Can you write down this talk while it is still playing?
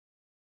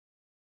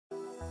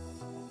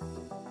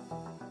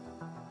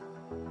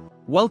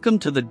Welcome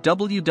to the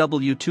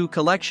WW2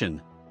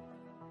 collection.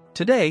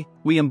 Today,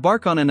 we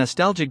embark on a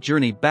nostalgic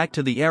journey back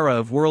to the era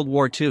of World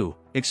War II,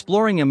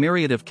 exploring a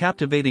myriad of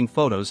captivating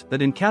photos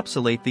that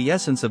encapsulate the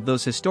essence of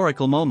those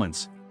historical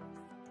moments.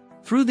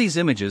 Through these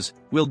images,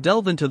 we'll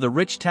delve into the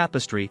rich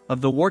tapestry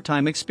of the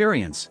wartime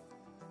experience.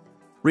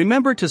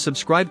 Remember to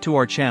subscribe to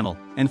our channel,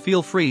 and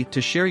feel free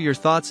to share your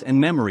thoughts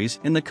and memories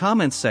in the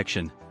comments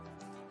section.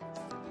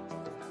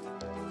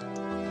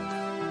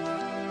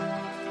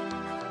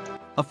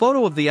 A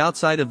photo of the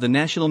outside of the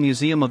National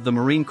Museum of the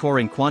Marine Corps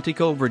in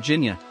Quantico,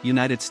 Virginia,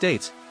 United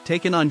States,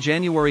 taken on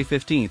January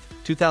 15,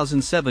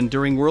 2007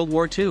 during World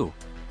War II.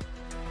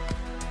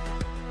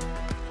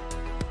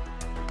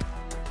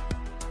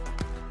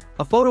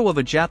 A photo of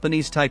a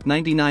Japanese Type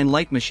 99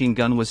 light machine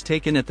gun was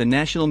taken at the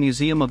National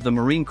Museum of the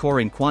Marine Corps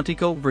in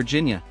Quantico,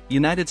 Virginia,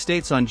 United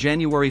States on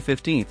January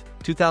 15,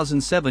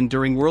 2007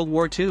 during World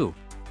War II.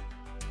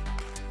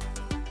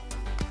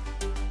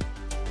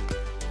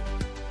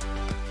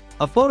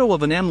 A photo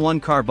of an M1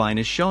 carbine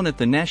is shown at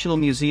the National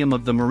Museum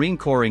of the Marine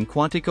Corps in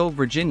Quantico,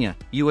 Virginia,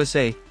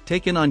 USA,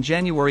 taken on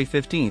January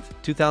 15,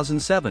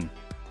 2007.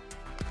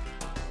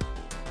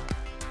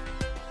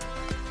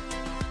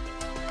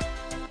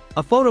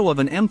 A photo of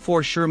an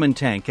M4 Sherman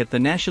tank at the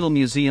National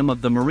Museum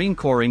of the Marine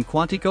Corps in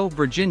Quantico,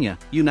 Virginia,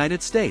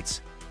 United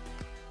States.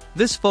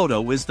 This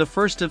photo is the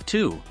first of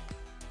two.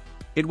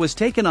 It was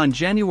taken on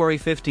January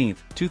 15,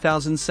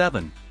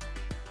 2007.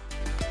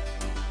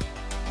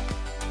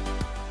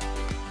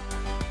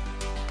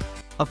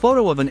 A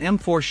photo of an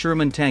M4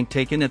 Sherman tank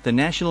taken at the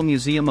National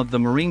Museum of the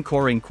Marine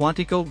Corps in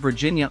Quantico,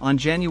 Virginia on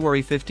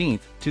January 15,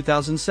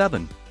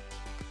 2007.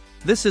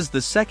 This is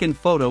the second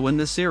photo in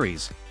the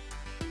series.